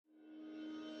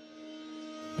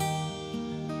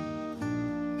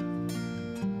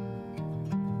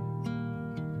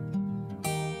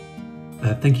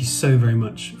Thank you so very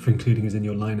much for including us in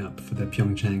your lineup for the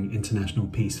PyeongChang International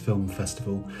Peace Film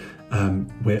Festival.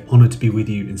 We're honoured to be with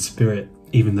you in spirit,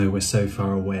 even though we're so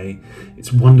far away.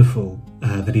 It's wonderful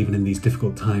that even in these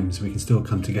difficult times we can still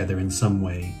come together in some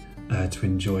way to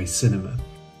enjoy cinema.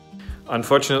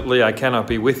 Unfortunately, I cannot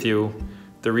be with you.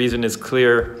 The reason is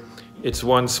clear. It's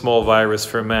one small virus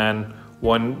for man,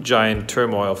 one giant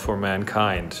turmoil for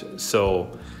mankind. So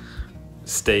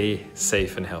stay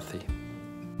safe and healthy.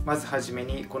 まずはじめ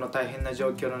にこの大変な状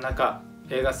況の中、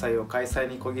映画祭を開催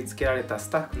にこぎつけられたス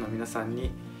タッフの皆さんに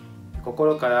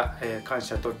心から感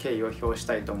謝と敬意を表し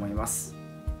たいと思います。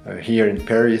Here in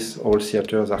Paris, all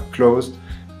theaters are closed,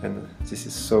 and this is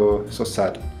so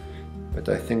sad.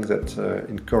 But I think that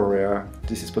in Korea,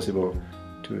 this is possible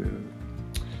to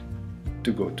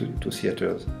go to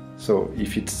theaters. So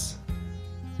if it's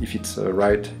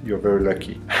right, you're very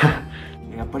lucky.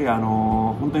 やっぱり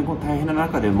本当にこの大変な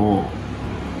中でも。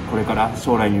これから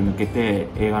将来に向けて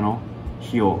映画の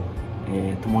火を、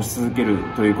灯し続ける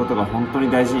ということが本当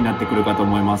に大事になってくるかと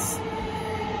思います。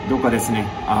どうかですね、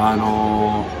こ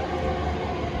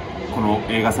の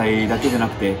映画祭だけじゃな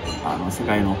くて世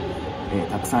界の、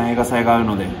たくさん映画祭がある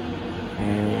ので、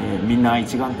みんな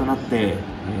一丸となって、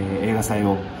映画祭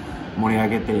を盛り上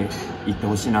げていって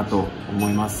ほしいなと思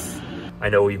います。I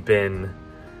know we've been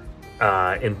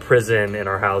in prison in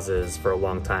our houses for a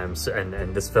long time,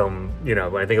 and this film, you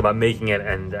know, when I think about making it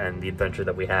and the adventure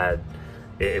that we had,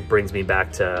 it brings me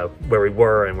back to where we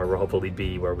were and where we'll hopefully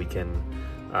be, where we can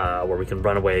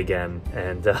run away again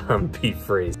and be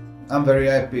free. I'm very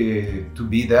happy to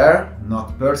be there,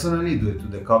 not personally due to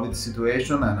the COVID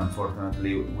situation, and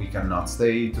unfortunately we cannot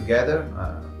stay together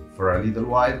for a little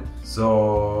while,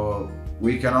 so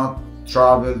we cannot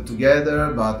travel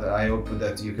together, but I hope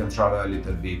that you can travel a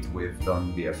little bit with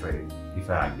Don't Be Afraid, if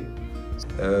I hug you.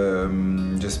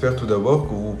 J'espère tout d'abord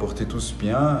que vous vous portez tous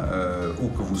bien, où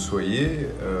que vous soyez,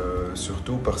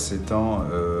 surtout par ces temps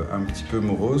un petit peu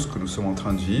moroses que nous sommes en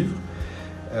train de vivre.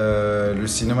 Le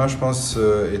cinéma, je pense,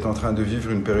 est en train de vivre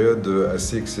une période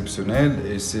assez exceptionnelle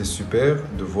et c'est super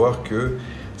de voir que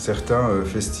certains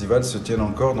festivals se tiennent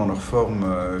encore dans leur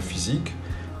forme physique.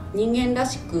 人間ら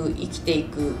しく生きてい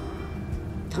く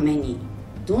ために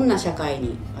どんな社会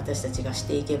に私たちがし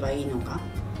ていけばいいのか、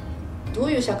ど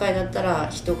ういう社会だったら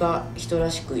人が人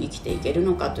らしく生きていける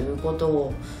のかということ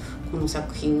をこの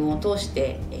作品を通し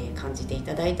て感じてい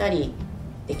ただいたり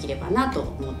できればなと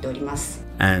思っております。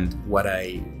And what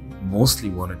I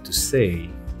mostly wanted to say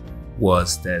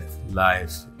was that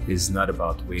life is not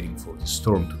about waiting for the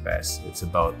storm to pass. It's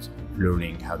about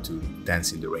learning how to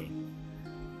dance in the rain.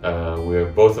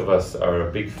 Both of us are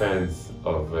big fans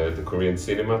of the Korean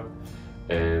cinema,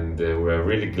 and we're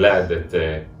really glad that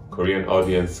the Korean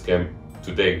audience came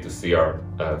today to see our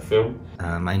film.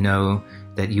 I know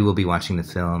that you will be watching the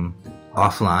film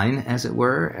offline, as it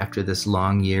were, after this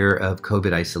long year of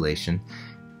COVID isolation.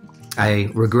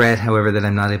 I regret, however, that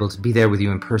I'm not able to be there with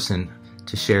you in person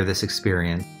to share this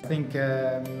experience. I think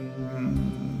I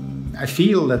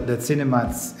feel that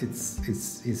cinema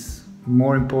is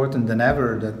more important than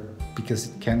ever, because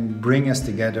it can bring us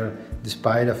together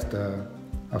despite of the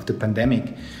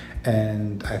pandemic,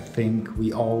 and I think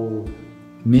we all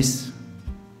miss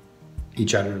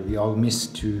each other. We all miss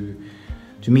to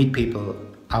meet people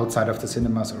outside of the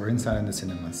cinemas or inside of the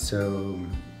cinemas. So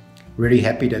really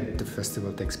happy that the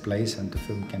festival takes place and the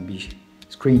film can be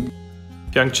screened.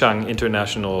 PyeongChang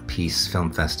International Peace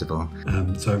Film Festival.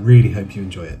 So I really hope you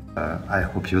enjoy it. I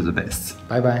hope you're the best.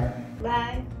 Bye bye.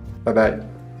 Bye. Bye bye.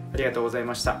 ありがとうござい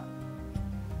ました。